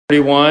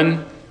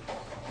31,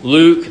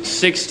 Luke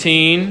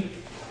 16,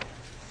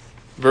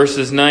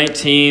 verses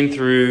 19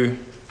 through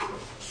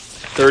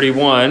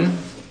 31.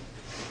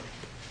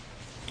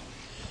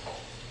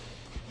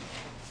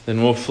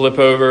 Then we'll flip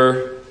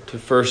over to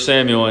 1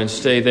 Samuel and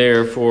stay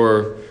there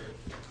for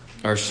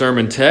our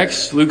sermon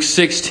text. Luke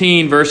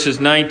 16,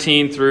 verses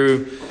 19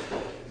 through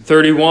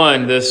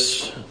 31,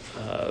 this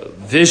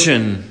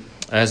vision,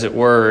 as it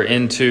were,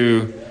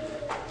 into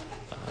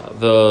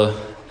the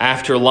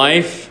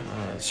afterlife.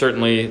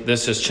 Certainly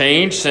this has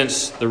changed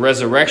since the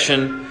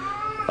resurrection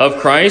of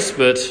Christ,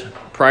 but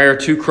prior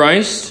to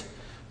Christ,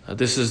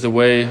 this is the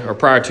way, or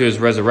prior to his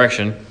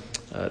resurrection,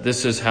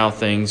 this is how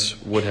things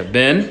would have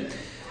been.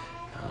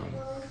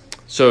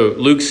 So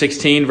Luke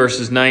 16,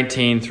 verses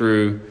 19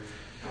 through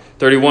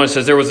 31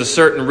 says, "There was a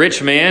certain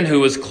rich man who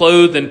was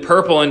clothed in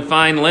purple and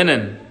fine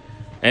linen,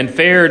 and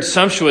fared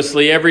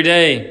sumptuously every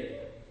day.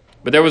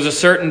 But there was a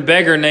certain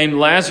beggar named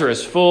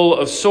Lazarus, full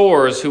of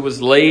sores, who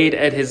was laid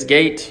at his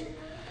gate,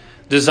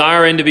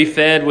 desiring to be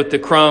fed with the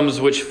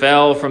crumbs which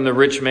fell from the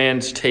rich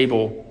man's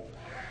table.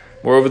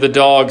 Moreover, the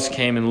dogs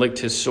came and licked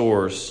his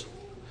sores.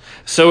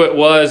 So it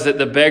was that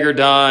the beggar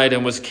died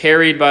and was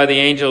carried by the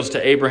angels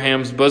to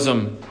Abraham's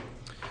bosom.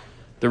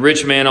 The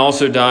rich man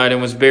also died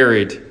and was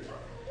buried.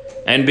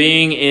 And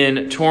being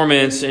in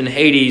torments in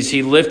Hades,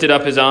 he lifted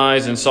up his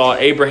eyes and saw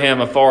Abraham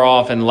afar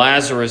off and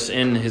Lazarus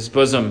in his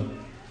bosom.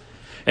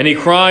 And he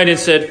cried and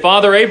said,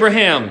 'Father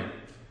Abraham,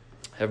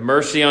 have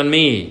mercy on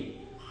me,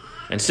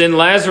 and send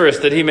Lazarus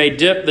that he may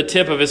dip the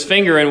tip of his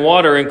finger in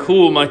water and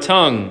cool my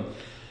tongue,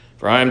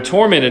 for I am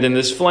tormented in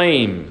this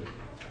flame.'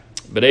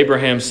 But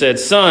Abraham said,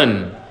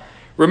 'Son,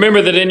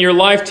 remember that in your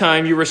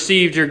lifetime you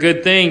received your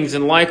good things,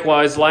 and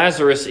likewise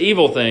Lazarus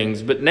evil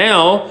things. But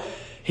now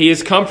he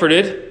is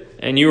comforted,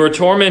 and you are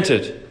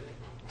tormented.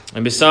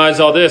 And besides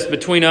all this,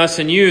 between us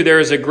and you there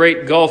is a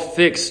great gulf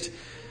fixed,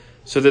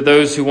 so that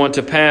those who want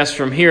to pass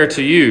from here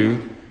to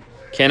you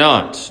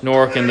cannot,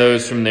 nor can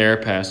those from there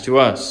pass to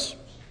us.'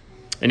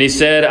 And he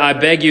said, 'I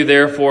beg you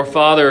therefore,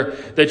 Father,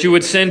 that you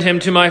would send him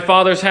to my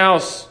father's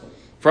house.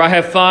 For I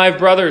have 5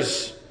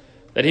 brothers,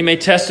 that he may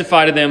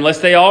testify to them,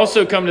 lest they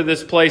also come to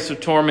this place of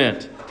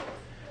torment.'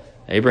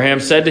 Abraham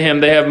said to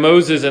him, 'They have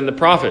Moses and the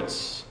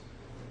prophets,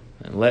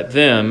 and let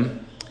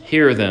them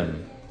hear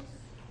them.'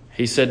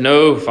 He said,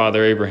 'No,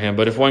 Father Abraham,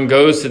 but if one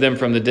goes to them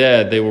from the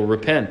dead, they will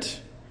repent.'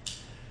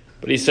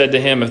 But he said to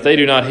him, 'If they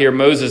do not hear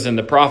Moses and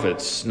the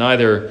prophets,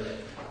 neither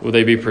will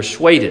they be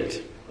persuaded,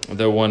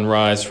 though one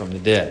rise from the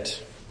dead.'"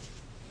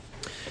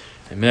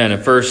 Amen.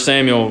 And 1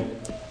 Samuel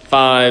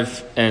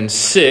 5 and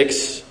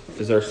 6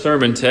 is our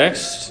sermon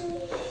text.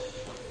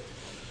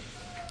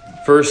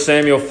 1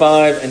 Samuel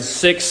 5 and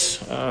 6.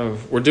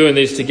 We're doing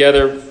these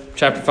together.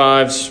 Chapter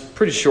 5's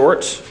pretty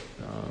short,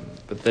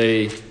 but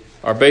they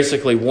are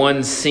basically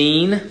one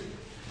scene.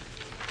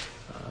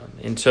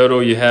 In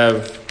total, you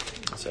have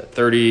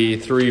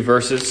 33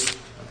 verses,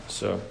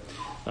 so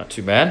not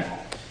too bad.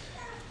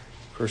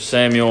 1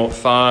 Samuel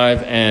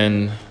 5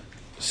 and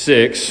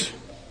 6.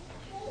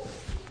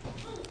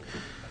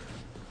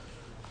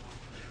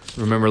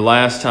 Remember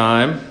last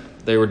time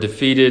they were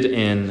defeated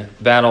in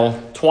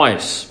battle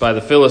twice by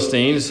the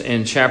Philistines.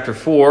 In chapter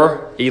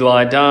 4,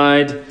 Eli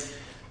died.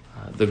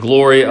 The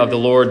glory of the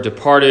Lord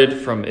departed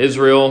from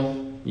Israel.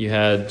 You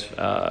had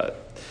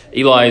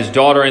Eli's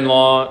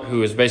daughter-in-law,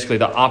 who is basically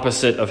the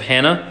opposite of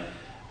Hannah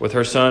with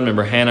her son.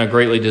 Remember, Hannah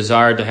greatly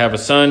desired to have a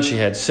son. She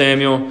had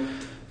Samuel.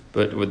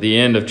 But with the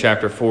end of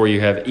chapter 4,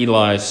 you have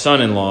Eli's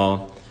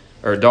son-in-law,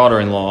 or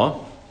daughter-in-law,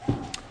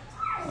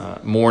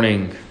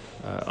 mourning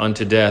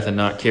unto death and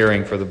not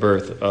caring for the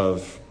birth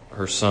of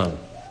her son.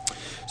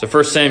 So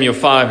 1 Samuel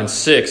 5 and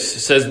 6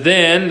 says,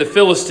 "Then the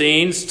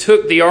Philistines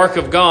took the ark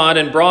of God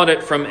and brought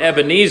it from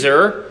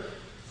Ebenezer,"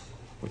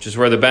 which is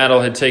where the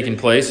battle had taken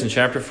place in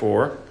chapter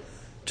 4,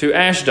 "to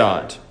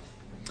Ashdod.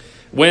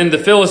 When the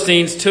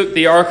Philistines took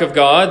the ark of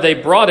God, they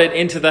brought it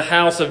into the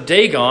house of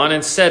Dagon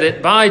and set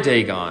it by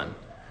Dagon.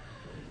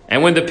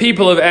 And when the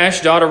people of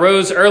Ashdod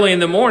arose early in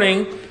the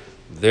morning,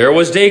 there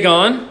was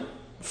Dagon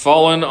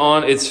fallen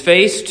on its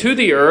face to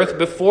the earth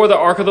before the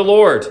ark of the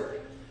Lord.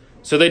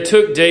 So they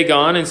took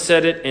Dagon and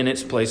set it in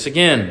its place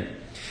again.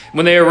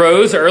 When they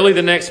arose early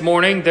the next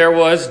morning, there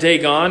was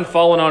Dagon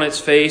fallen on its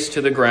face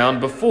to the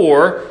ground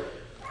before,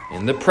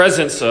 in the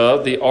presence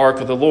of the ark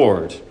of the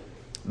Lord.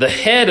 The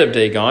head of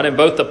Dagon and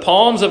both the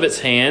palms of its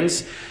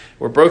hands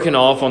were broken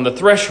off on the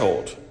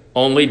threshold.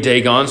 Only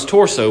Dagon's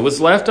torso was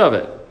left of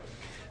it.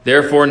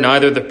 Therefore,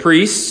 neither the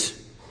priests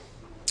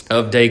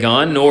of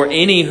Dagon nor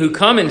any who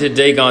come into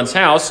Dagon's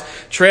house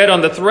tread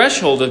on the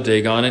threshold of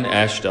Dagon in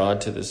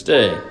Ashdod to this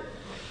day.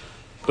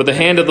 But the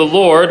hand of the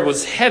Lord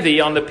was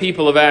heavy on the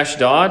people of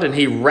Ashdod, and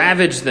he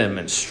ravaged them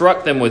and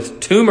struck them with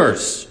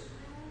tumors,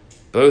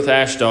 both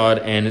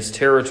Ashdod and its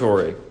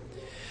territory.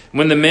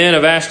 When the men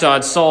of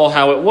Ashdod saw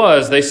how it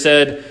was, they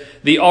said,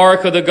 "The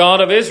ark of the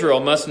God of Israel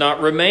must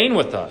not remain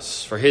with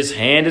us, for his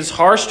hand is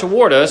harsh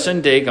toward us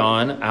and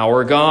Dagon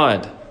our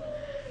God."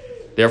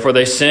 Therefore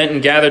they sent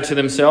and gathered to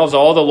themselves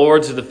all the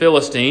lords of the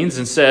Philistines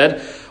and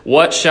said,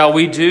 "What shall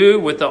we do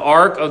with the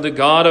ark of the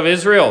God of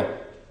Israel?"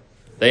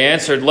 They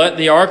answered, "Let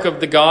the ark of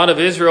the God of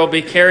Israel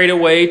be carried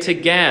away to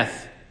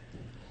Gath."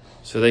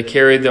 So they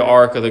carried the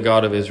ark of the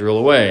God of Israel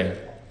away.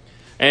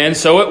 And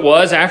so it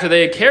was, after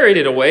they had carried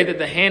it away, that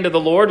the hand of the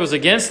Lord was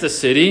against the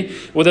city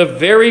with a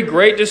very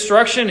great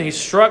destruction. He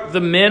struck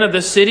the men of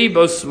the city,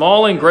 both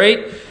small and great,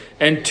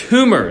 and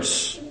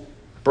tumors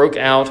broke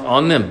out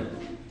on them.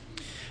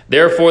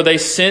 Therefore they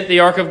sent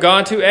the ark of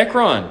God to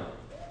Ekron.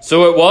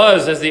 So it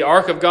was, as the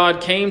ark of God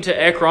came to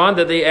Ekron,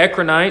 that the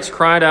Ekronites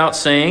cried out,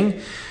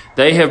 saying,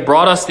 "They have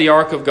brought us the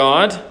ark of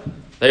God.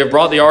 They have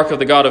brought the ark of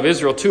the God of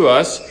Israel to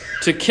us,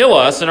 to kill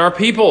us and our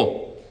people."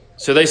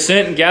 So they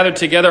sent and gathered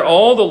together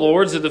all the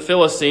lords of the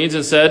Philistines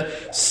and said,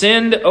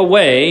 "Send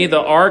away the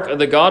ark of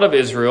the God of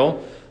Israel.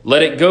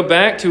 Let it go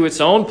back to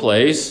its own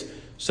place,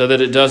 so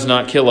that it does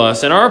not kill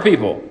us and our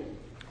people."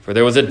 For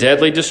there was a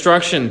deadly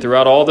destruction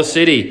throughout all the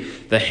city.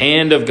 The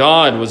hand of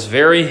God was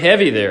very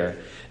heavy there.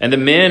 And the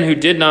men who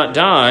did not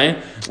die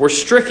were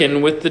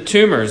stricken with the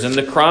tumors, and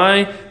the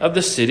cry of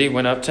the city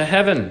went up to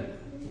heaven.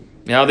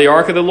 Now the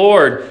ark of the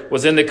Lord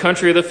was in the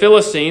country of the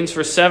Philistines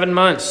for 7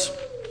 months.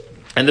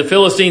 And the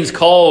Philistines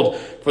called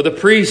for the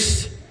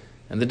priests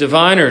and the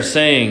diviners,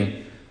 saying,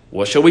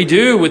 "What shall we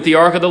do with the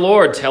ark of the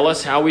Lord? Tell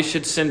us how we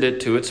should send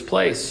it to its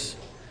place."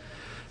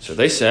 So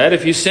they said,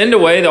 "If you send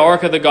away the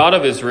ark of the God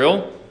of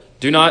Israel,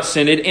 do not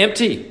send it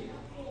empty,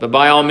 but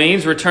by all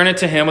means return it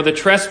to him with a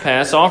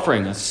trespass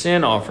offering, a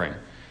sin offering.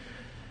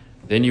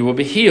 Then you will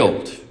be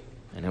healed,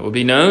 and it will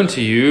be known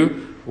to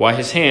you why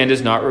his hand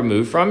is not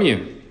removed from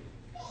you."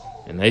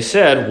 And they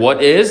said,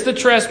 "What is the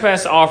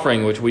trespass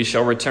offering which we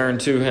shall return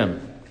to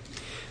him?"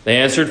 They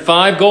answered,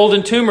 5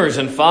 golden tumors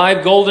and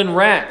 5 golden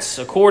rats,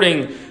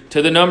 according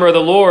to the number of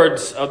the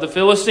lords of the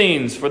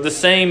Philistines. For the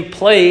same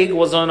plague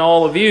was on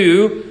all of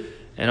you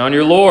and on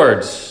your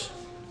lords.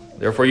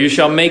 Therefore you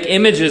shall make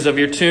images of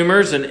your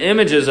tumors and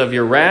images of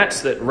your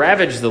rats that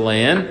ravage the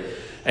land,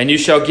 and you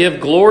shall give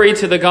glory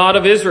to the God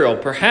of Israel.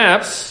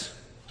 Perhaps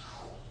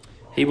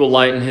he will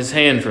lighten his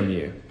hand from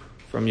you,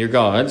 from your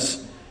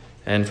gods,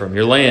 and from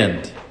your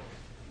land.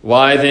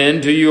 Why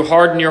then do you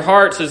harden your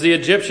hearts as the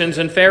Egyptians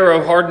and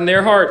Pharaoh hardened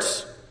their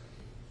hearts?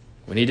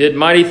 When he did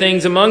mighty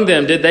things among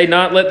them, did they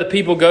not let the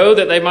people go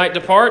that they might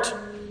depart?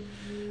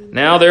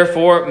 Now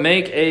therefore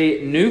make a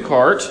new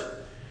cart,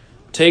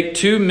 take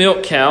 2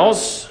 milk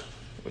cows,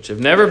 which have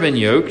never been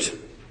yoked,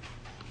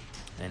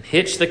 and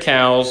hitch the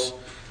cows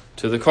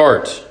to the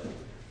cart.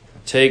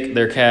 Take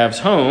their calves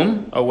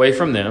home, away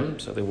from them,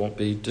 so they won't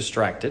be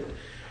distracted.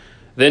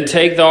 Then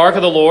take the ark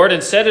of the Lord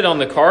and set it on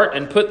the cart,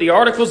 and put the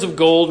articles of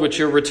gold which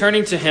you're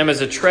returning to him as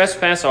a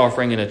trespass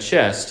offering in a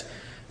chest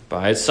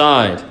by its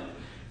side.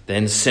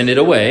 Then send it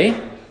away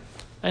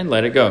and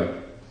let it go.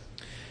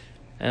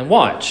 And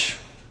watch.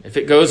 If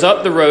it goes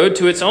up the road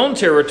to its own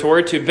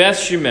territory, to Beth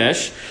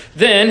Shemesh,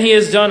 then he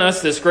has done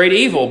us this great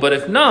evil. But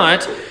if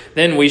not,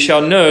 then we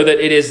shall know that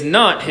it is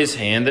not his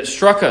hand that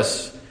struck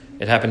us.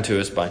 It happened to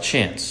us by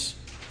chance.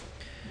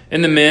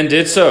 And the men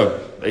did so.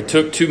 They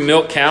took 2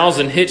 milk cows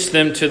and hitched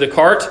them to the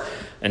cart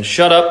and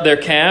shut up their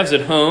calves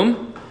at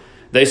home.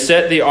 They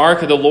set the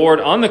ark of the Lord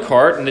on the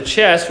cart and the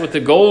chest with the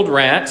gold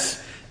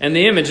rats and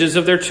the images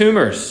of their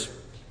tumors.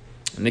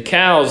 And the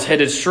cows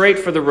headed straight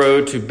for the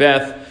road to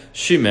Beth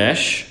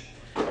Shemesh,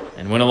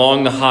 and went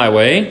along the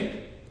highway,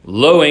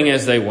 lowing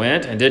as they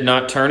went, and did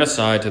not turn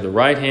aside to the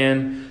right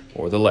hand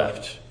or the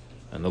left.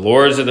 And the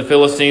lords of the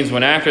Philistines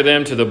went after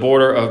them to the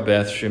border of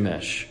Beth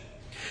Shemesh.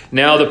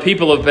 Now the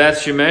people of Beth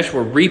Shemesh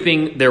were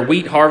reaping their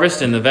wheat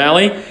harvest in the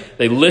valley.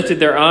 They lifted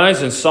their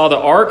eyes and saw the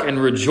ark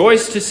and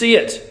rejoiced to see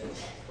it.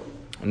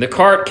 And the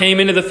cart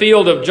came into the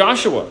field of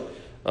Joshua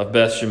of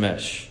Beth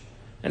Shemesh,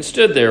 and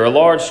stood there. A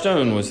large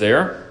stone was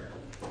there.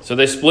 So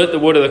they split the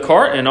wood of the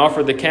cart and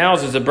offered the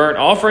cows as a burnt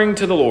offering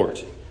to the Lord.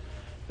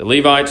 The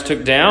Levites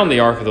took down the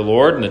ark of the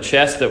Lord and the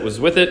chest that was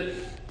with it,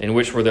 in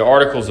which were the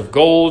articles of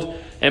gold,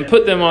 and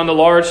put them on the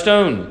large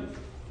stone.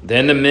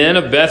 Then the men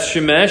of Beth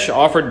Shemesh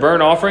offered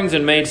burnt offerings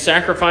and made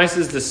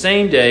sacrifices the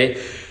same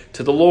day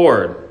to the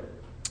Lord.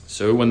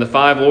 So when the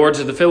 5 lords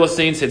of the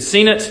Philistines had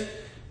seen it,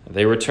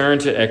 they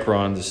returned to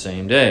Ekron the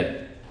same day.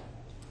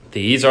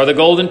 These are the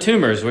golden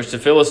tumors which the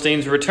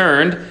Philistines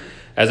returned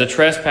as a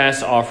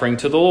trespass offering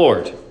to the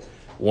Lord.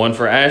 1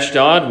 for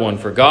Ashdod, 1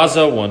 for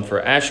Gaza, 1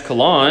 for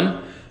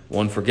Ashkelon,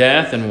 1 for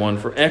Gath, and 1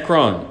 for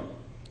Ekron.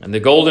 And the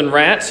golden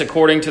rats,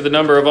 according to the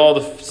number of all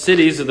the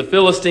cities of the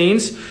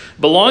Philistines,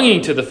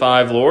 belonging to the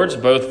 5 lords,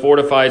 both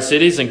fortified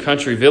cities and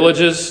country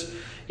villages,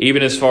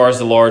 even as far as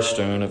the large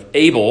stone of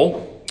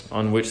Abel,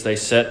 on which they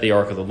set the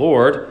ark of the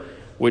Lord,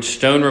 which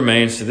stone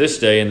remains to this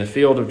day in the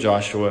field of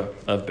Joshua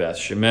of Beth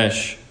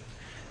Shemesh.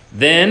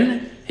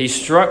 Then he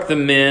struck the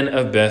men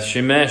of Beth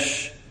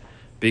Shemesh,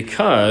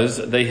 because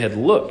they had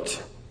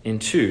looked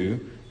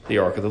into the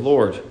ark of the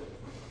Lord.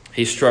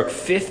 He struck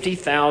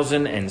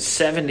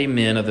 50,070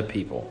 men of the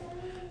people,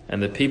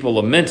 and the people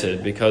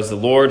lamented because the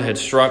Lord had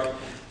struck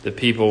the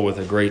people with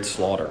a great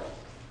slaughter.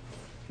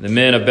 The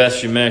men of Beth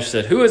Shemesh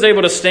said, "Who is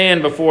able to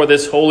stand before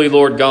this holy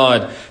Lord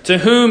God? To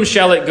whom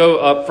shall it go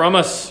up from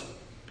us?"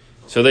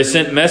 So they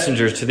sent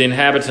messengers to the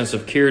inhabitants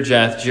of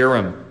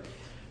Kirjath-jearim,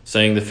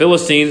 saying, "The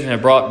Philistines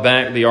have brought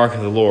back the ark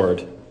of the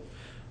Lord.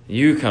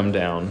 You come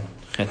down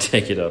and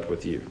take it up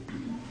with you."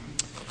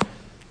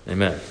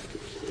 Amen.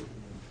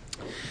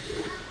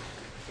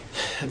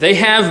 They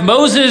have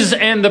Moses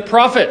and the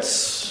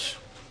prophets,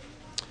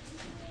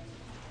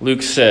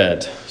 Luke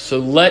said. So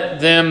let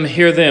them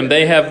hear them.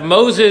 They have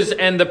Moses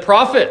and the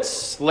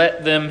prophets.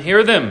 Let them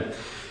hear them.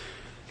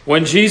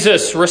 When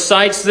Jesus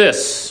recites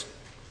this,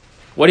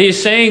 what he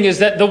is saying is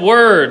that the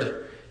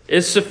word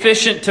is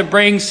sufficient to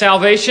bring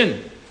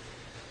salvation.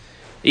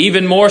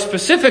 Even more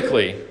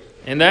specifically,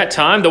 in that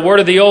time, the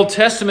word of the Old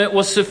Testament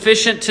was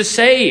sufficient to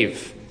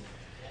save.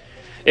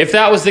 If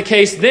that was the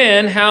case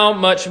then, how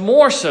much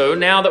more so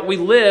now that we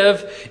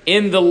live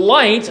in the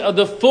light of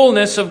the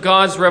fullness of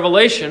God's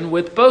revelation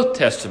with both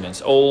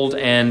Testaments, Old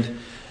and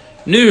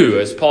New,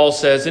 as Paul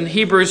says in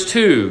Hebrews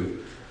 2.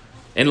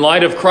 In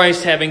light of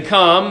Christ having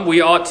come,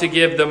 we ought to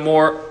give the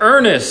more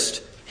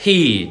earnest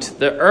heed,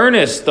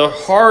 the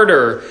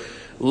harder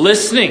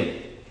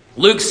listening.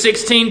 Luke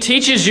 16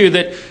 teaches you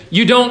that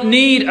you don't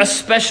need a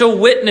special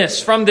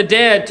witness from the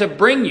dead to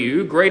bring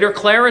you greater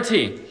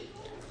clarity,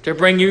 to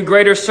bring you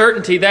greater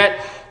certainty. That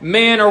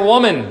man or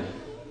woman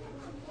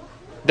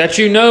that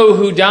you know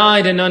who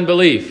died in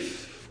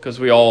unbelief, because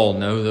we all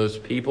know those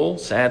people,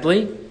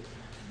 sadly.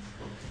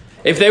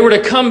 If they were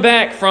to come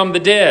back from the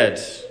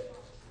dead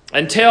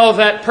and tell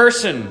that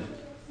person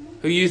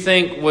who you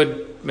think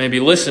would maybe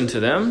listen to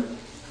them,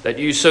 that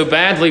you so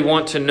badly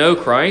want to know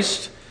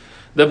Christ,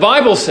 the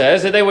Bible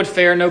says that they would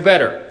fare no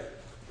better.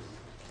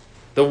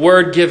 The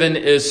word given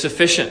is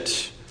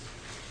sufficient,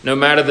 no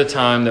matter the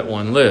time that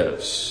one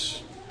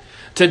lives.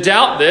 To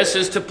doubt this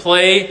is to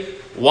play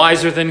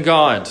wiser than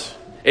God.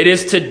 It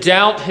is to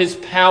doubt His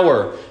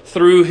power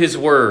through His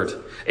word.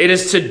 It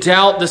is to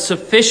doubt the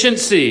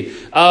sufficiency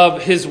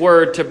of His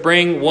word to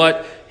bring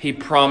what He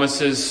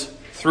promises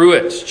through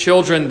it.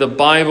 Children, the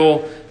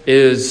Bible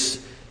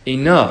is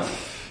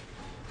enough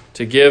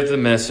to give the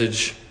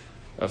message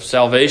of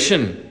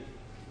salvation.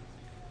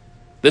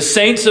 The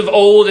saints of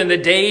old in the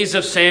days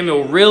of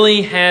Samuel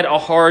really had a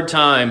hard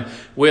time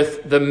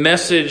with the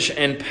message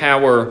and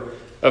power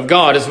of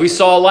God. As we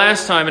saw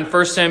last time in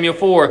 1 Samuel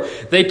 4,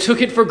 they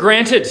took it for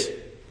granted.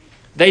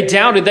 They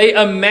doubted. They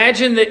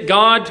imagined that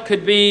God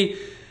could be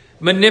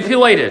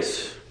manipulated.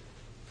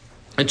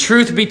 And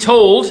truth be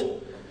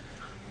told,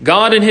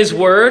 God in His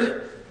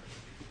Word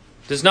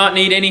does not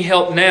need any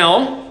help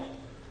now,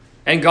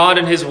 and God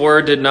in His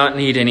Word did not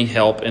need any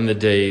help in the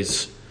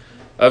days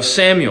of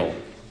Samuel.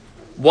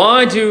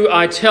 Why do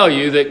I tell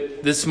you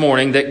that this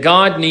morning that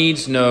God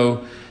needs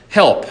no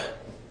help?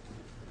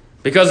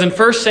 Because in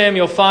 1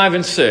 Samuel 5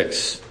 and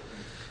 6,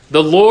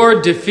 the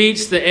Lord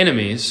defeats the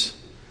enemies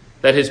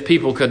that His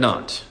people could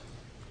not.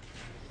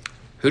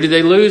 Who did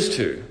they lose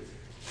to?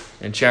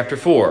 In chapter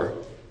 4,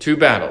 2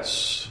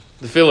 battles.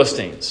 The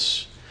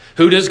Philistines.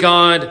 Who does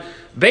God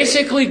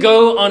basically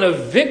go on a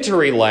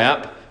victory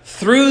lap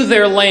through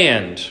their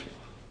land?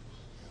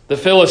 The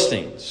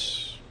Philistines.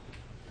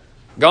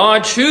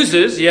 God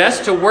chooses,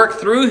 yes, to work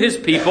through His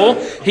people.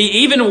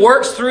 He even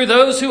works through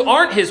those who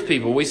aren't His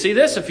people. We see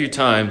this a few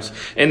times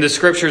in the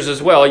Scriptures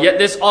as well. Yet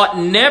this ought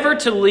never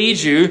to lead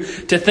you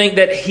to think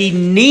that He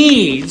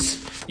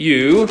needs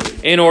you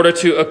in order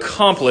to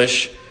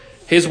accomplish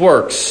His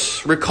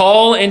works.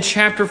 Recall in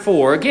chapter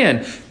 4,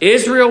 again,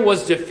 Israel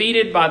was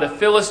defeated by the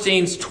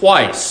Philistines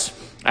twice.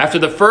 After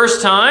the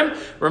first time,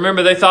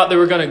 remember they thought they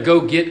were going to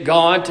go get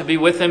God to be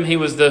with them. He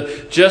was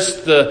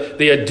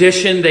the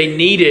addition they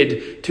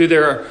needed to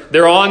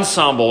their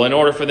ensemble in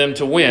order for them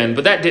to win.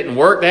 But that didn't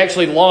work. They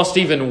actually lost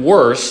even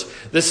worse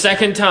the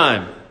second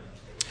time.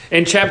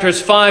 In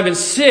chapters 5 and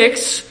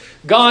 6,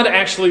 God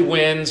actually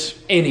wins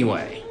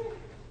anyway.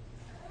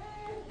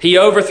 He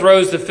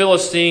overthrows the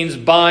Philistines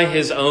by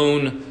His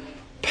own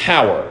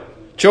power.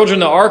 Children,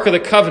 the Ark of the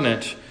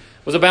Covenant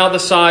was about the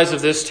size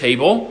of this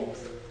table.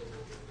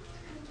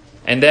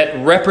 And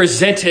that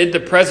represented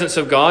the presence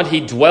of God. He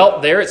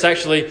dwelt there. It's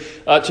actually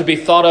to be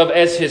thought of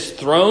as His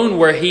throne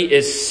where He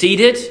is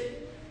seated.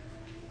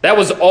 That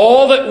was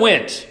all that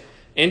went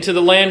into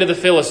the land of the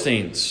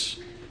Philistines.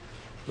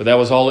 But that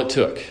was all it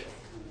took.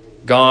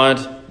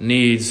 God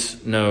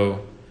needs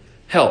no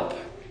help.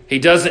 He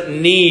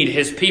doesn't need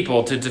His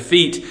people to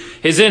defeat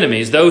His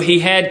enemies, though He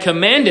had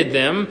commanded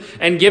them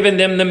and given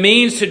them the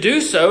means to do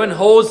so and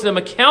holds them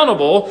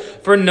accountable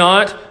for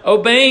not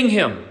obeying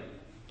Him.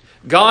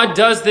 God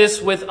does this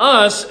with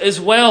us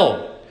as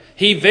well.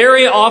 He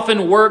very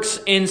often works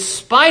in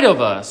spite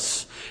of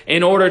us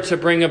in order to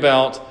bring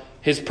about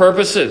His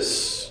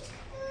purposes.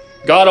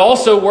 God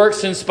also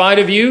works in spite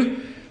of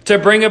you to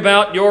bring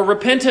about your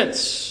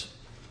repentance.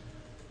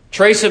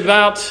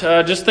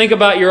 Just think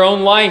about your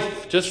own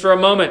life just for a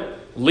moment,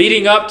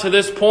 leading up to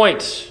this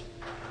point.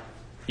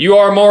 You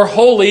are more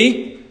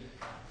holy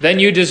than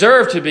you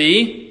deserve to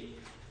be,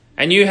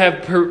 and you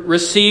have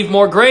received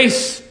more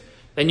grace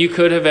than you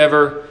could have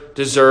ever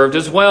deserved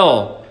as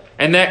well.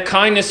 And that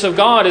kindness of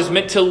God is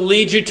meant to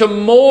lead you to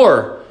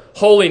more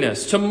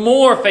holiness, to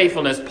more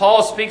faithfulness.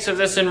 Paul speaks of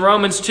this in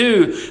Romans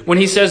 2 when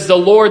he says the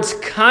Lord's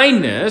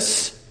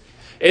kindness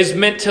is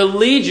meant to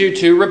lead you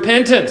to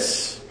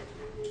repentance.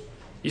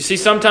 You see,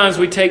 sometimes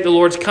we take the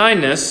Lord's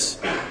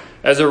kindness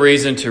as a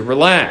reason to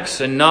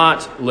relax and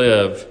not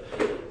live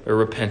a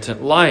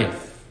repentant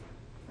life.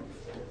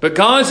 But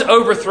God's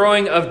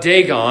overthrowing of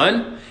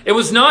Dagon, it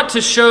was not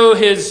to show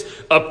his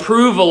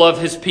approval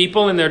of his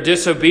people and their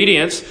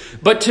disobedience,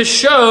 but to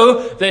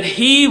show that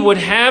he would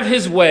have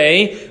his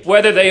way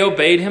whether they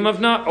obeyed him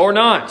or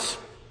not.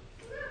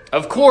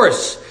 Of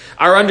course,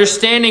 our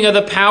understanding of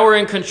the power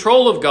and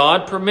control of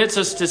God permits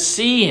us to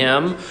see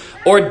him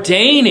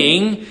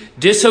ordaining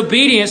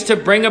disobedience to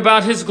bring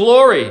about his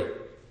glory.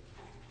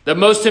 The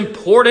most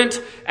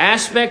important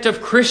aspect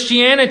of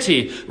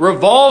Christianity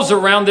revolves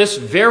around this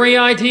very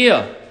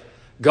idea.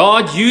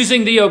 God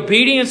using the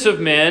obedience of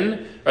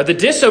men, or the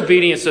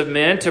disobedience of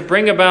men, to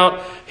bring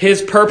about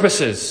his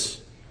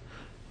purposes.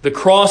 The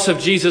cross of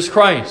Jesus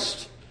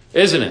Christ,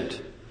 isn't it?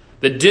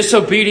 The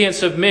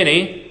disobedience of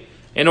many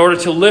in order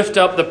to lift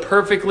up the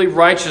perfectly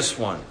righteous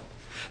one.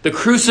 The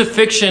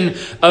crucifixion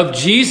of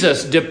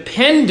Jesus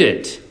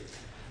depended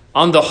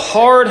on the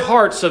hard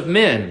hearts of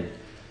men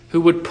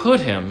who would put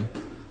him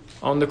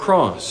on the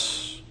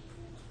cross.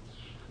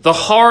 The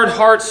hard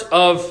hearts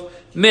of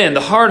men,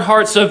 the hard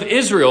hearts of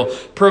Israel,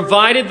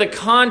 provided the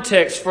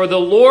context for the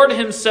Lord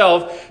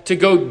himself to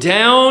go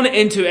down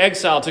into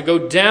exile, to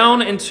go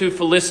down into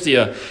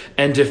Philistia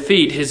and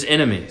defeat his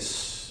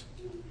enemies.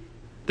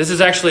 This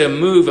is actually a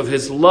move of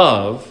his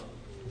love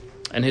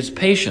and his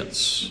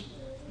patience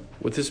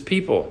with his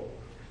people.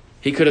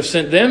 He could have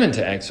sent them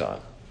into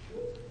exile,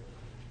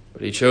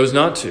 but he chose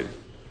not to.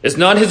 It's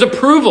not his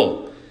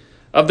approval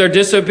of their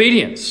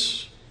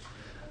disobedience.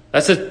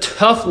 That's a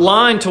tough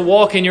line to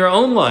walk in your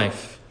own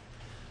life.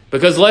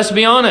 Because let's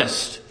be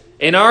honest,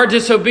 in our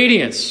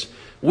disobedience,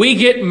 we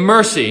get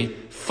mercy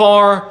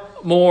far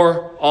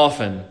more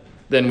often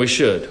than we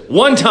should.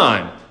 One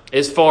time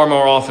is far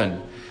more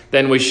often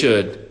than we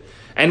should.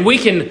 And we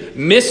can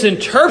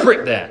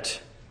misinterpret that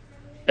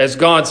as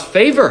God's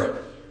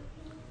favor.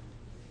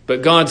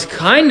 But God's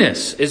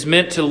kindness is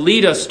meant to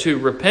lead us to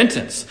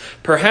repentance.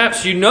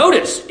 Perhaps you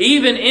notice,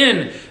 even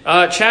in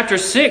chapter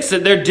 6,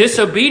 that their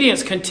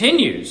disobedience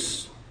continues.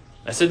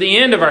 That's at the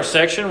end of our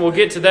section. We'll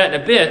get to that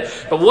in a bit.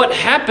 But what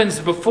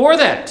happens before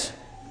that?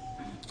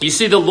 You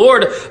see, the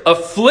Lord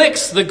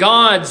afflicts the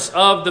gods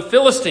of the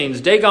Philistines.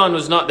 Dagon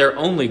was not their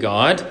only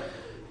god.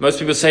 Most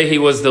people say he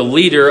was the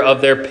leader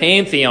of their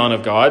pantheon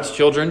of gods,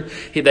 children.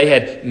 They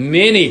had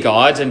many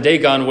gods, and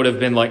Dagon would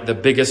have been like the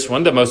biggest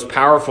one, the most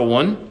powerful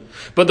one.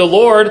 But the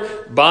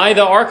Lord, by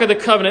the Ark of the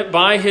Covenant,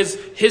 by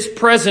his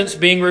presence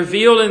being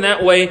revealed in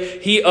that way,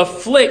 he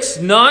afflicts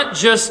not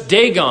just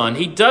Dagon.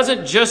 He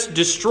doesn't just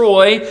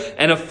destroy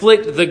and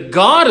afflict the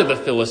god of the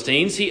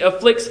Philistines. He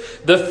afflicts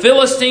the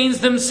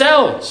Philistines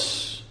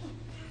themselves.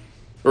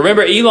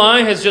 Remember,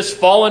 Eli has just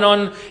fallen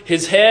on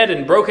his head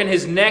and broken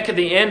his neck at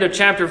the end of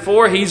chapter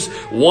 4. He's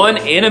one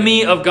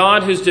enemy of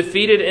God who's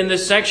defeated in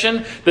this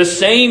section. The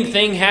same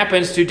thing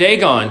happens to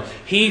Dagon.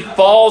 He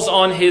falls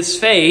on his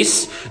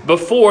face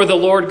before the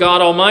Lord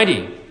God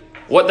Almighty.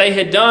 What they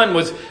had done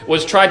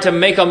was try to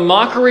make a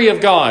mockery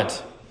of God.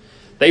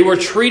 They were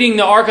treating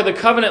the Ark of the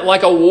Covenant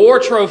like a war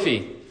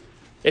trophy.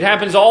 It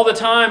happens all the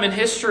time in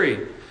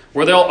history,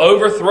 where they'll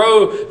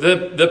overthrow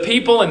the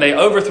people and they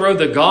overthrow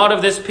the God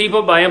of this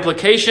people by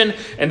implication,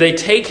 and they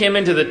take him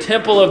into the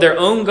temple of their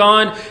own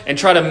God and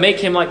try to make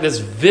him like this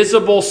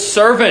visible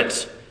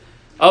servant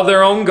of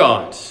their own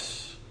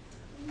gods.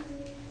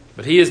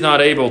 But he is not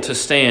able to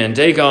stand.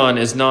 Dagon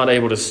is not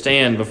able to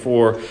stand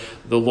before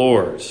the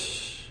Lord.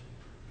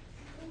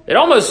 It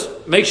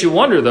almost makes you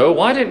wonder, though,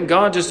 why didn't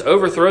God just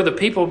overthrow the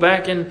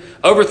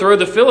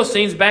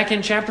Philistines back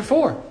in chapter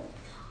 4?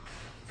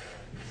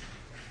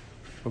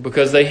 Well,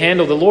 because they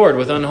handled the Lord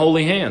with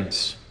unholy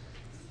hands.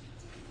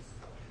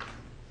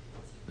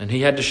 And he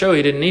had to show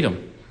he didn't need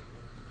them.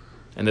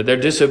 And that their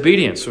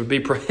disobedience would be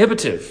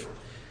prohibitive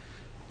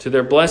to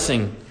their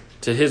blessing,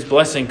 to his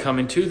blessing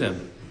coming to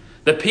them.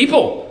 The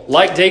people,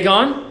 like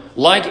Dagon,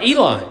 like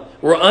Eli,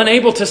 were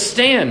unable to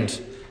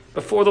stand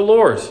before the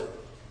Lord.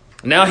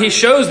 Now he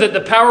shows that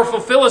the powerful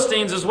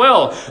Philistines as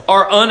well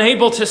are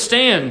unable to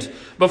stand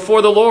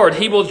before the Lord.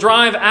 He will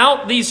drive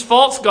out these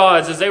false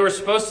gods as they were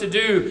supposed to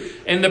do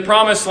in the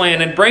promised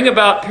land and bring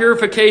about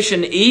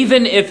purification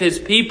even if his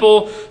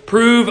people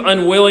prove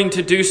unwilling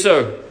to do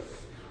so.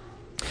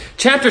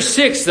 Chapter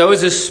 6, though,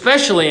 is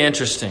especially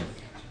interesting.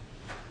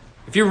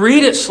 If you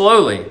read it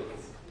slowly,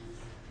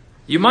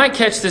 you might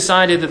catch this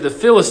idea that the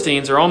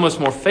Philistines are almost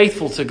more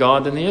faithful to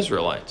God than the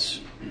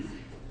Israelites.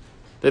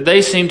 That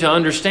they seem to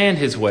understand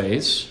his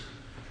ways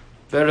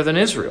better than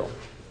Israel.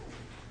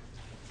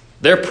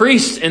 Their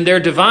priests and their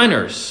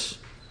diviners,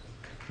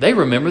 they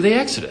remember the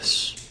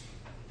Exodus.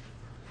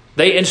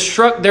 They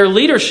instruct their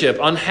leadership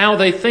on how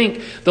they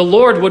think the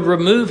Lord would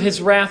remove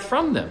his wrath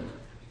from them.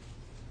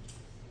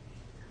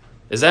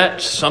 Is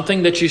that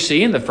something that you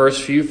see in the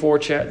first few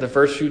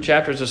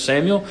chapters of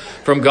Samuel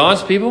from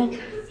God's people?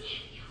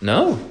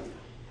 No.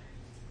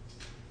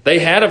 They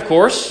had, of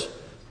course,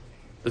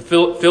 the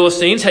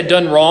Philistines had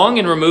done wrong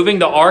in removing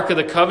the Ark of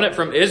the Covenant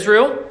from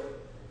Israel.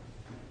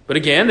 But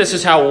again, this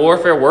is how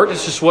warfare worked.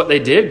 It's just what they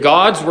did.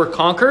 Gods were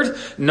conquered,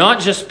 not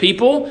just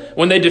people.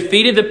 When they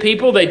defeated the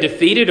people, they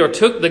defeated or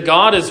took the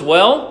god as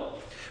well.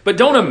 But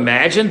don't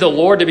imagine the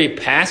Lord to be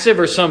passive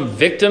or some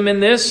victim in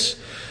this.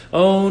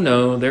 Oh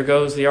no, there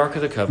goes the Ark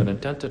of the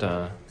Covenant. Dun, dun,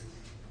 dun.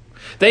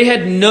 They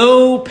had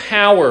no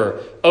power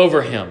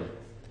over him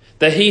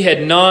that he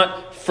had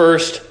not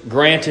first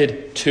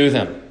granted to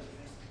them.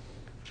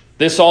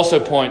 This also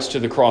points to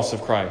the cross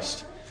of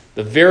Christ.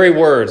 The very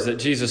words that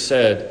Jesus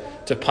said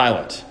to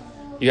Pilate,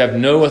 "You have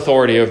no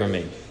authority over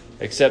me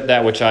except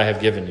that which I have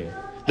given you."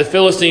 The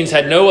Philistines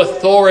had no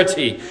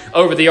authority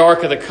over the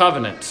Ark of the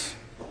Covenant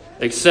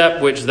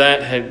except which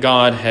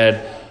God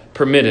had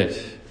permitted.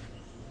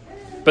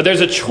 But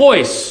there's a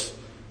choice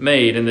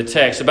made in the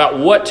text about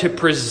what to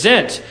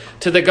present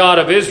to the God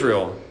of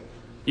Israel.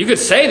 You could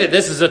say that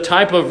this is a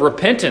type of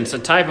repentance, a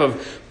type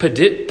of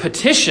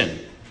petition.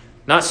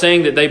 Not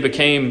saying that they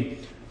became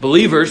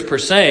believers per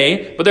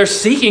se, but they're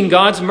seeking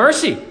God's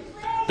mercy.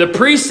 The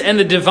priests and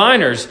the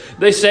diviners,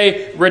 they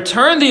say,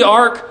 return the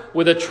ark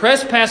with a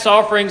trespass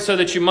offering so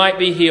that you might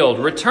be healed.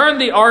 Return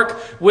the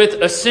ark with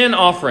a sin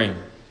offering.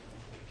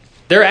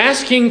 They're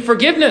asking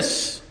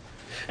forgiveness.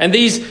 And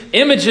these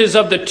images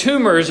of the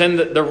tumors and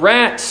the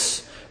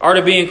rats are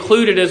to be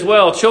included as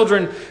well.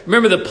 Children,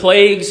 remember the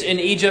plagues in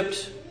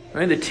Egypt?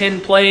 Right? The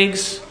 10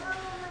 plagues.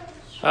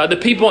 The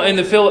people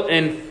in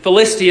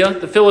Philistia,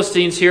 the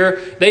Philistines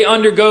here, they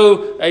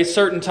undergo a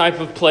certain type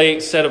of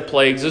set of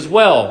plagues as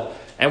well.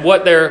 And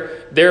what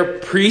their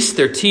priests,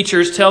 their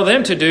teachers tell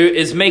them to do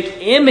is make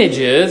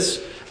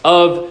images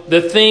of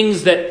the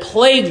things that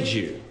plagued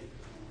you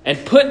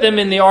and put them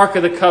in the Ark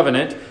of the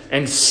Covenant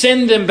and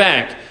send them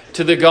back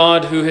to the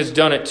God who has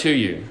done it to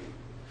you.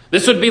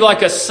 This would be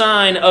like a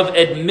sign of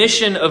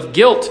admission of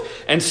guilt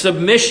and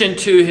submission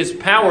to his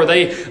power.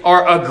 They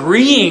are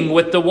agreeing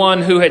with the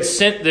one who had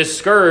sent this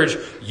scourge.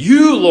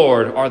 You,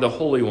 Lord, are the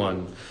Holy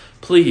One.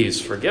 Please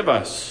forgive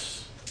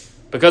us.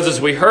 Because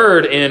as we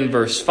heard in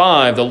verse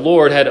 5, the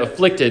Lord had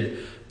afflicted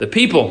the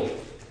people.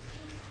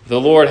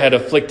 The Lord had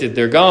afflicted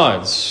their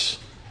gods.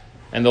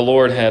 And the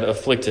Lord had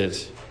afflicted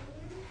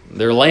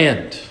their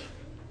land.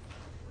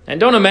 And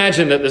don't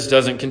imagine that this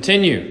doesn't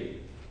continue.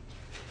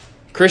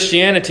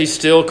 Christianity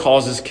still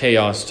causes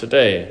chaos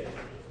today.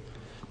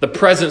 The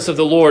presence of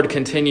the Lord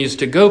continues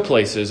to go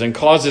places and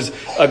causes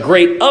a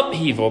great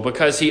upheaval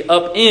because he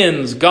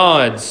upends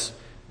God's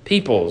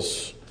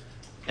peoples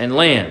and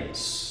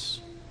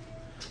lands.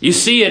 You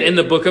see it in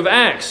the book of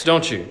Acts,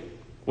 don't you?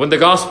 When the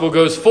gospel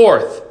goes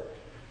forth,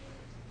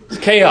 it's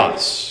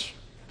chaos.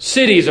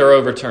 Cities are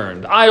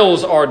overturned.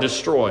 Idols are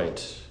destroyed.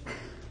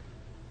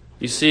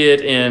 You see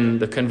it in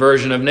the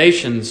conversion of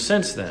nations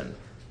since then.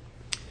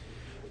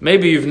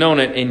 Maybe you've known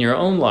it in your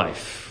own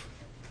life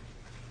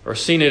or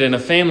seen it in a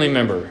family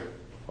member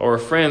or a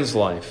friend's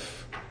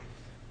life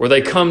where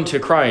they come to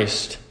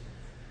Christ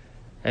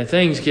and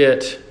things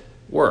get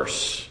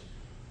worse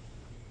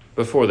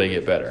before they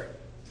get better.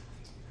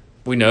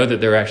 We know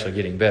that they're actually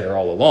getting better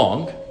all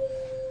along,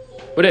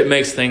 but it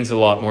makes things a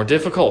lot more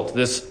difficult.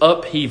 This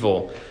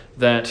upheaval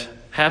that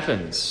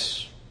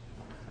happens.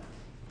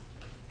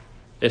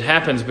 It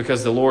happens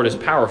because the Lord is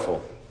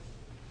powerful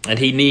and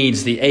he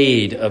needs the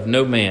aid of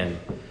no man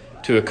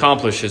to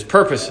accomplish his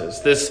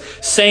purposes. This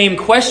same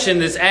question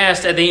that's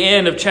asked at the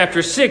end of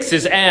chapter 6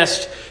 is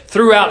asked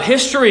throughout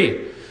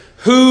history.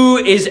 Who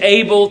is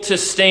able to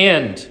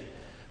stand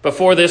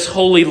before this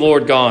holy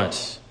Lord God?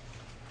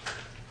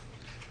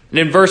 And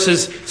in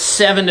verses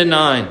 7 to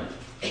 9,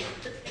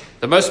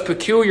 the most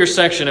peculiar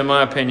section, in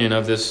my opinion,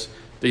 of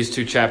these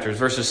two chapters,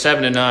 verses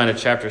 7 to 9 of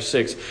chapter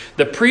 6,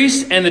 the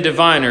priests and the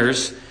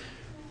diviners,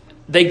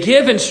 they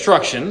give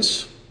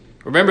instructions.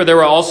 Remember, there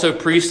were also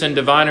priests and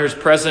diviners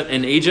present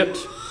in Egypt.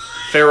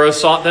 Pharaoh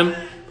sought them.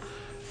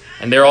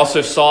 And they're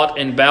also sought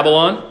in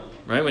Babylon.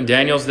 Right? When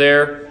Daniel's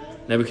there,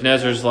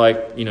 Nebuchadnezzar's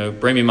like,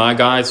 bring me my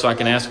guide so I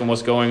can ask him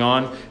what's going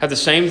on. Have the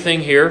same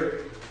thing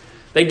here.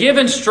 They give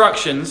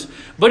instructions,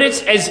 but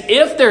it's as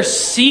if they're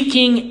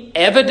seeking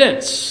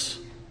evidence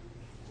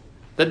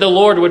that the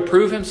Lord would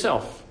prove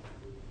himself.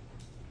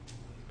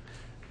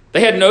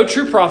 They had no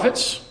true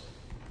prophets.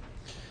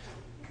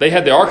 They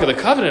had the Ark of the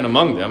Covenant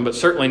among them, but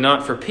certainly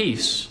not for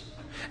peace.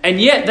 And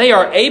yet they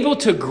are able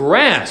to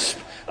grasp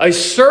a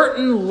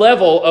certain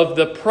level of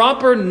the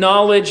proper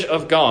knowledge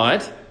of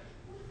God.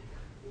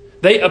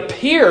 They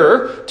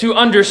appear to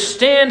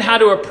understand how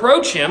to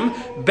approach him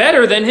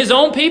better than his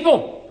own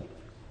people.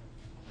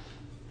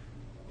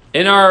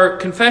 In our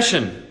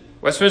confession,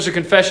 Westminster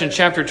Confession,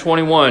 chapter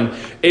 21,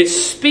 it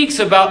speaks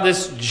about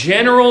this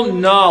general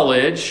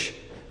knowledge,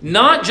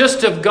 not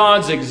just of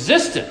God's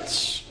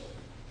existence,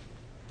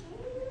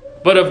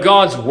 but of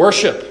God's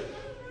worship.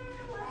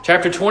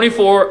 Chapter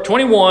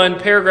 21,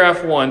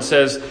 paragraph 1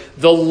 says,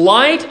 the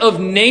light of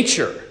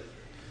nature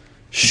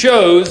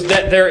shows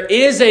that there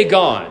is a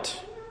God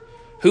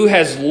who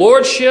has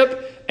lordship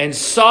and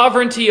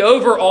sovereignty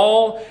over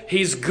all.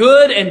 He's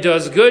good and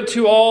does good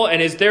to all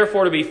and is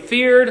therefore to be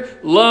feared,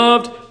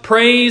 loved,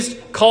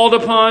 praised, called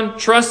upon,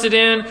 trusted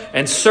in,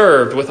 and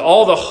served with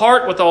all the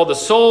heart, with all the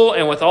soul,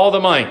 and with all the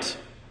might.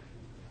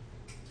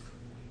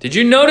 Did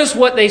you notice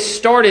what they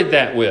started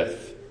that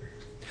with?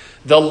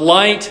 The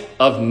light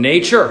of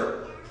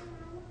nature.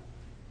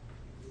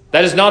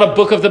 That is not a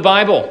book of the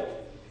Bible.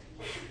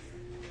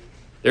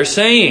 They're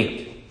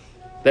saying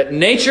that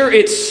nature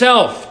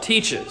itself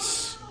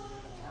teaches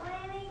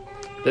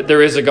that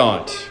there is a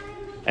God.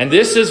 And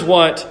this is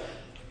what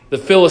the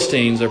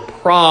Philistines are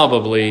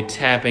probably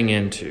tapping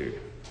into.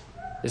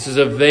 This is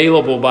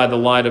available by the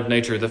light of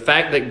nature. The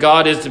fact that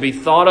God is to be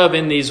thought of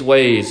in these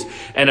ways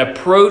and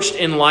approached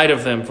in light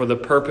of them for the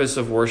purpose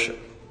of worship.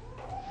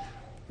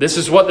 This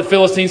is what the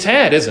Philistines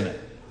had, isn't it?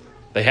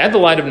 They had the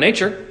light of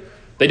nature.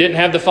 They didn't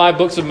have the 5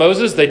 books of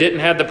Moses. They didn't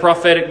have the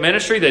prophetic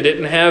ministry. They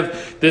didn't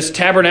have this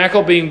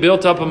tabernacle being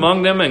built up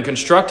among them and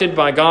constructed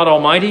by God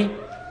Almighty.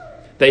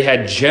 They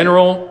had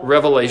general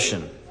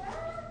revelation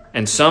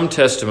and some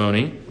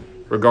testimony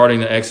regarding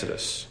the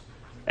Exodus.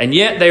 And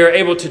yet they are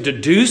able to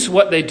deduce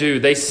what they do.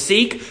 They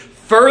seek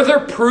further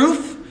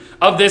proof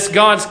of this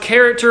God's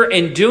character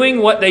in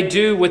doing what they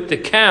do with the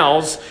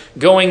cows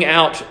going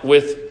out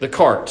with the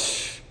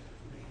cart.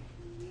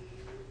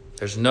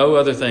 There's no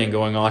other thing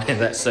going on in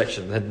that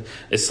section.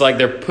 It's like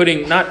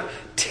they're not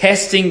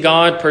testing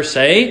God per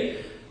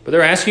se, but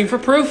they're asking for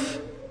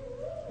proof.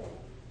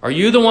 Are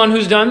you the one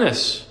who's done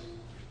this?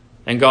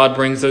 And God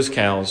brings those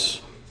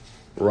cows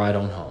right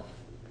on home.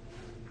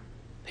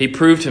 He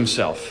proved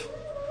himself.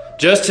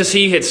 Just as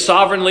he had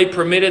sovereignly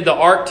permitted the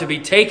ark to be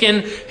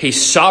taken, he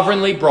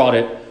sovereignly brought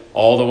it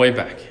all the way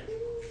back.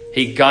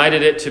 He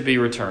guided it to be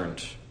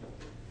returned.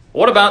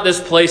 What about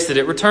this place that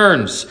it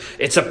returns?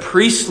 It's a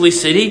priestly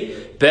city,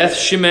 Beth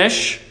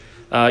Shemesh.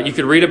 You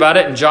could read about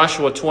it in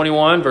Joshua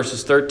 21,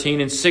 verses 13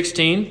 and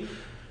 16.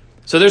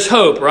 So there's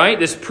hope, right?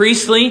 This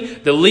priestly,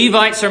 the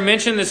Levites are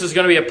mentioned. This is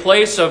going to be a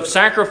place of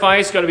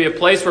sacrifice, going to be a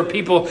place where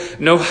people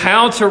know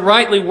how to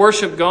rightly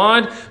worship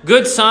God.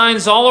 Good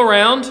signs all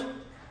around.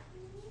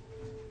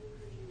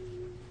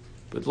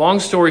 But long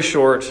story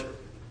short,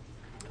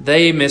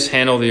 they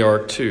mishandle the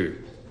ark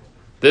too.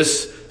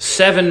 This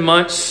 7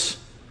 months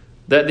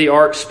that the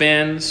ark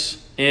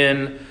spends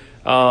in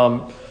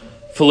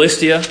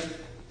Philistia,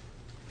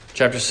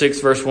 chapter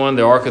 6, verse 1,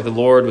 the ark of the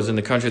Lord was in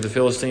the country of the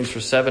Philistines for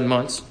 7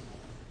 months.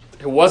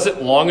 It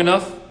wasn't long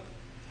enough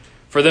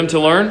for them to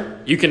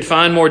learn. You can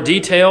find more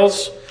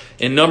details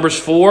in Numbers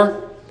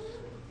 4.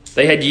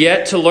 They had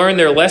yet to learn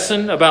their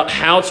lesson about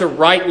how to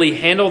rightly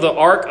handle the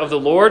ark of the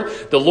Lord.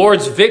 The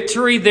Lord's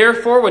victory,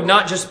 therefore, would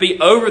not just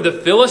be over the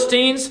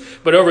Philistines,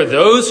 but over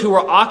those who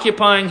were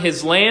occupying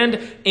his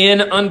land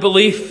in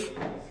unbelief.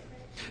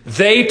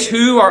 They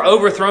too are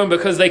overthrown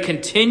because they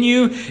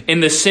continue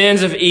in the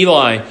sins of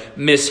Eli,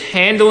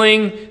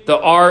 mishandling the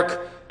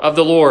ark of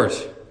the Lord.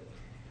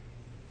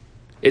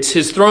 It's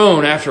his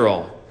throne, after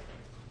all.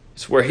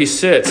 It's where he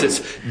sits.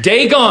 It's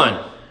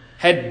Dagon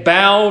had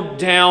bowed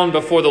down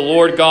before the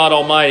Lord God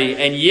Almighty,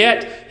 and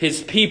yet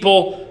his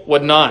people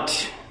would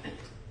not.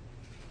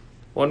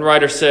 One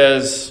writer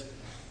says,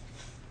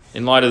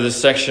 in light of this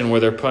section where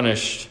they're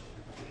punished,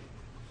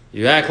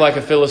 you act like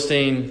a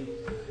Philistine,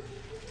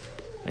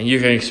 and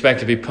you can expect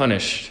to be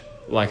punished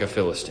like a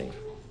Philistine.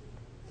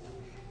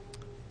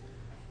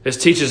 This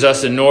teaches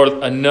us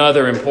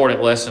another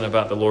important lesson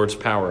about the Lord's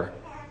power.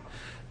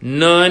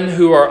 None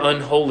who are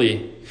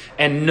unholy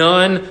and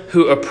none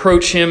who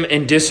approach him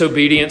in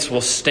disobedience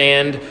will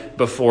stand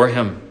before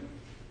him.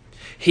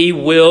 He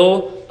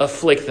will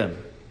afflict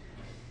them.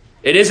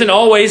 It isn't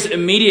always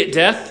immediate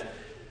death.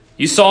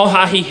 You saw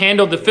how he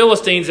handled the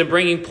Philistines in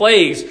bringing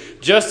plagues,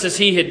 just as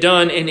he had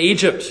done in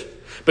Egypt,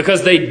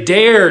 because they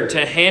dared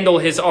to handle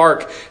his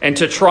ark and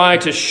to try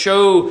to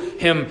show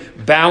him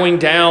bowing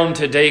down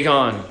to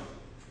Dagon.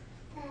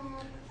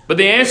 But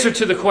the answer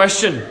to the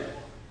question,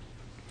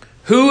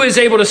 who is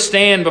able to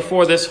stand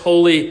before this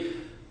holy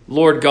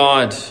Lord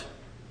God?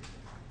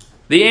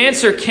 The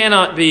answer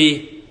cannot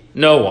be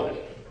no one.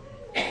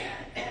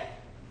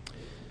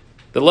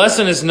 The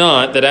lesson is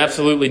not that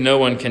absolutely no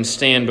one can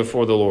stand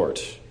before the Lord.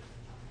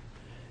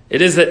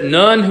 It is that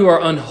none who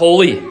are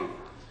unholy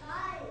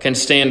can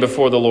stand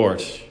before the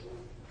Lord.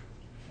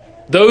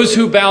 Those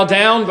who bow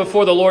down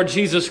before the Lord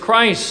Jesus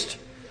Christ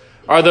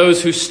are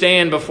those who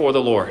stand before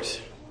the Lord.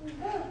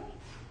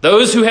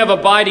 Those who have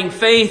abiding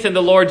faith in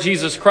the Lord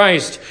Jesus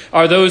Christ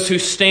are those who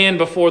stand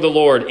before the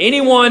Lord.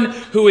 Anyone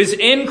who is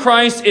in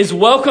Christ is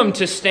welcome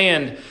to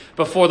stand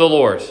before the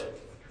Lord.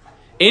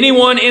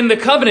 Anyone in the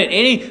covenant,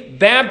 any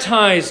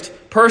baptized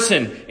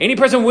person, any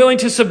person willing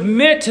to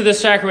submit to the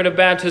sacrament of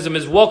baptism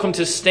is welcome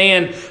to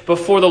stand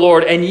before the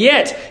Lord. And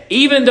yet,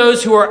 even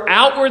those who are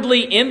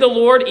outwardly in the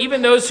Lord,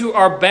 even those who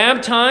are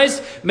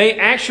baptized, may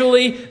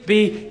actually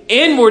be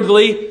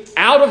inwardly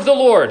out of the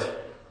Lord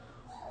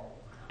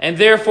and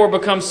therefore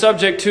become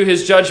subject to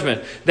his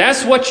judgment.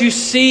 That's what you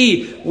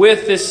see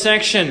with this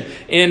section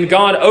in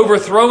God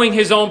overthrowing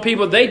his own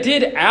people. They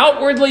did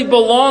outwardly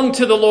belong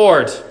to the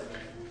Lord,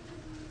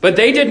 but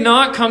they did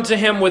not come to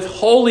him with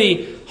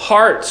holy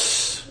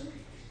hearts.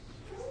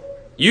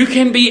 You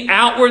can be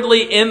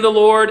outwardly in the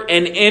Lord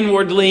and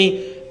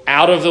inwardly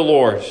out of the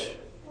Lord.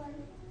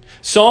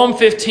 Psalm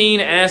 15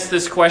 asks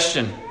this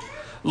question: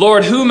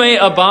 Lord, who may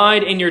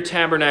abide in your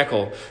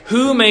tabernacle?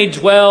 Who may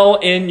dwell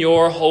in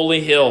your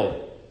holy hill?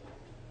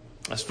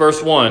 That's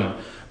verse 1.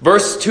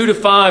 Verse 2 to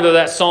 5 of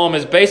that psalm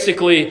is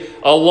basically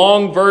a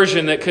long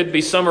version that could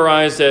be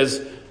summarized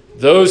as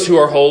those who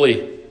are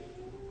holy.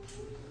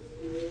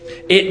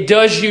 It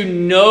does you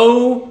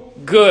no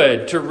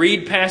good to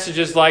read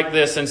passages like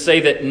this and say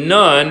that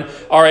none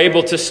are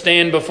able to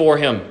stand before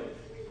him.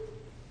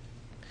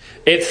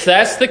 If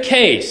that's the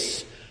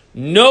case,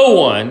 no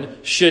one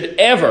should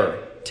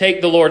ever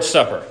take the Lord's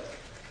Supper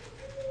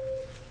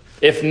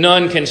if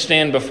none can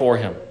stand before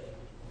him.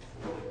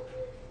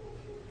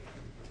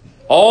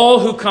 All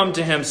who come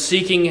to him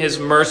seeking his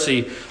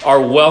mercy are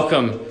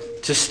welcome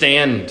to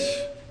stand.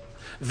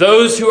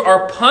 Those who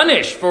are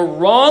punished for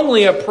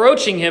wrongly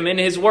approaching him in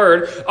his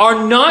word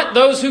are not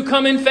those who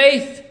come in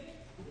faith.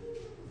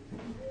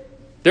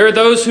 There are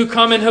those who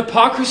come in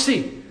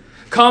hypocrisy,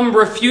 come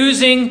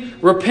refusing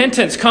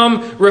repentance,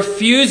 come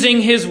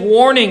refusing his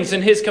warnings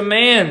and his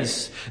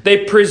commands.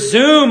 They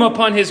presume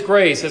upon his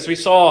grace, as we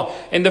saw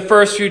in the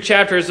first few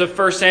chapters of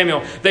 1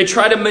 Samuel. They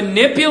try to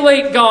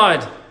manipulate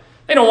God.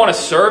 They don't want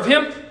to serve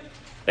him.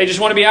 They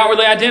just want to be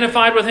outwardly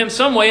identified with him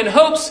some way in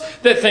hopes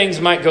that things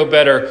might go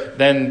better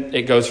than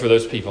it goes for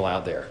those people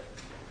out there.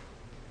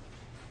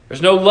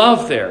 There's no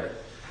love there.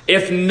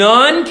 If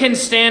none can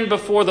stand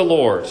before the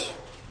Lord,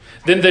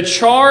 then the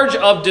charge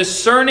of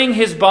discerning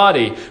his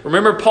body.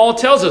 Remember, Paul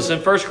tells us in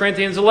 1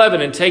 Corinthians 11,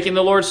 in taking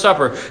the Lord's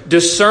Supper,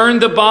 discern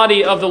the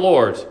body of the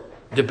Lord.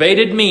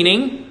 Debated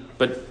meaning,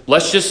 but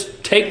let's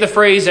just take the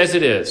phrase as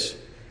it is.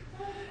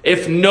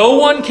 If no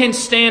one can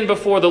stand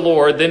before the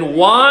Lord, then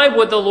why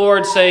would the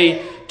Lord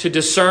say to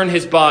discern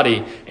his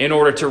body in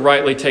order to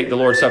rightly take the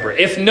Lord's Supper?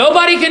 If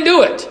nobody can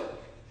do it,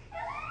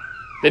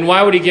 then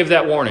why would he give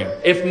that warning?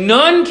 If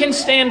none can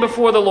stand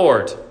before the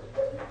Lord,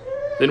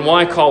 then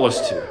why call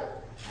us to?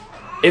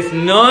 If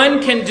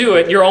none can do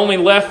it, you're only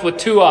left with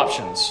two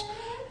options.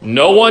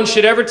 No one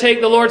should ever take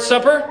the Lord's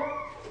Supper,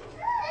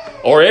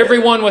 or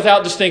everyone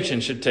without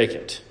distinction should take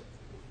it.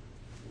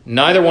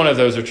 Neither one of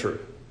those are true.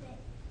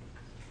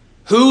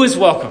 Who is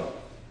welcome?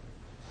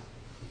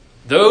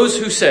 Those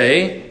who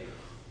say,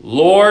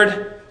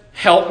 Lord,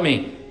 help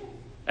me,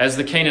 as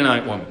the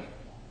Canaanite woman.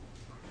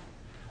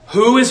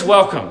 Who is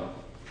welcome?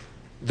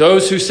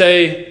 Those who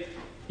say,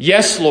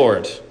 yes,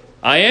 Lord,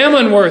 I am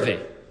unworthy.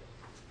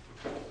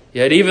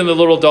 Yet even the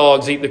little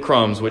dogs eat the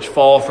crumbs which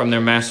fall from their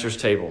master's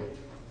table.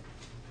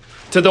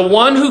 To the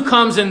one who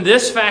comes in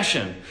this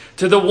fashion,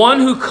 to the one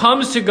who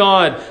comes to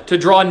God to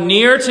draw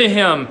near to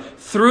him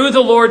through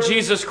the Lord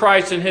Jesus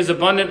Christ and his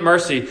abundant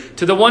mercy,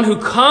 to the one who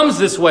comes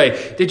this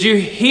way, did you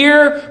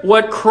hear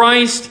what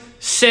Christ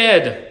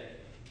said?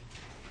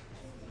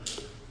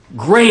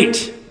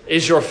 Great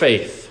is your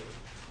faith.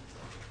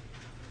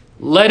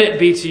 Let it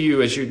be to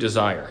you as you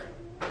desire.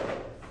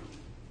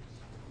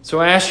 So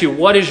I ask you,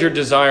 what is your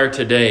desire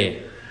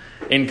today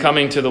in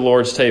coming to the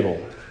Lord's table?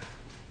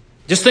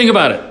 Just think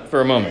about it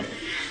for a moment.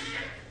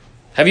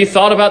 Have you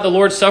thought about the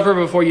Lord's Supper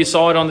before you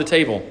saw it on the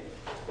table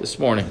this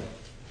morning?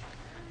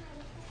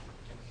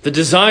 The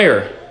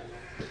desire,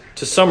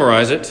 to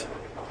summarize it,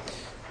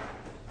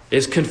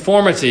 is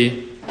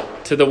conformity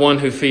to the one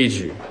who feeds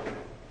you.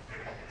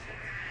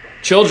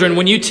 Children,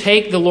 when you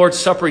take the Lord's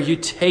Supper, you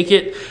take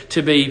it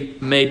to be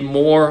made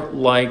more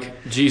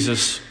like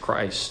Jesus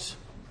Christ.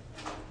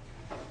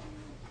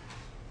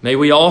 May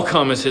we all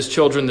come as his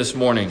children this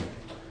morning,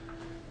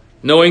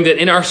 knowing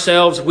that in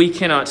ourselves we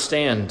cannot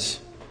stand,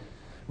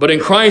 but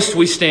in Christ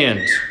we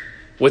stand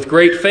with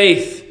great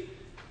faith,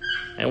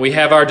 and we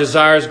have our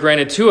desires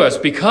granted to us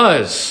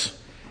because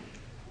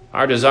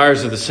our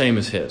desires are the same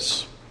as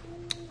his.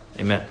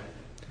 Amen.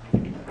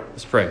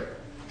 Let's pray.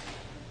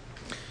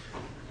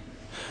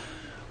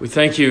 We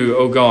thank you,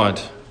 O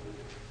God,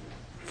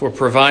 for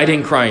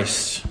providing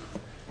Christ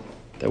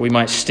that we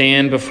might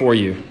stand before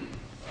you.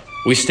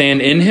 We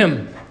stand in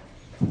him.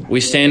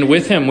 We stand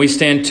with him. We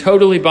stand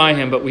totally by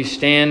him, but we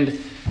stand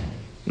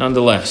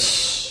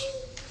nonetheless.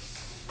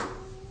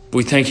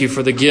 We thank you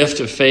for the gift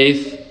of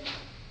faith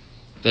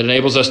that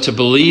enables us to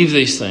believe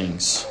these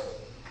things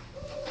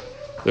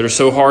that are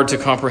so hard to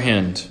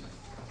comprehend.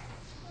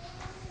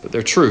 But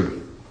they're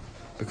true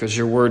because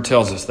your word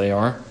tells us they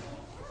are.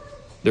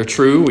 They're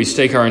true. We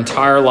stake our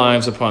entire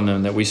lives upon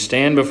them, that we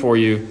stand before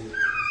you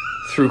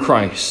through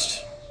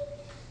Christ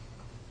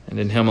and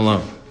in him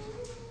alone.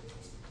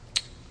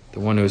 The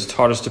one who has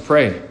taught us to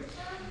pray,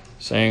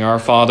 saying, Our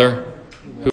Father,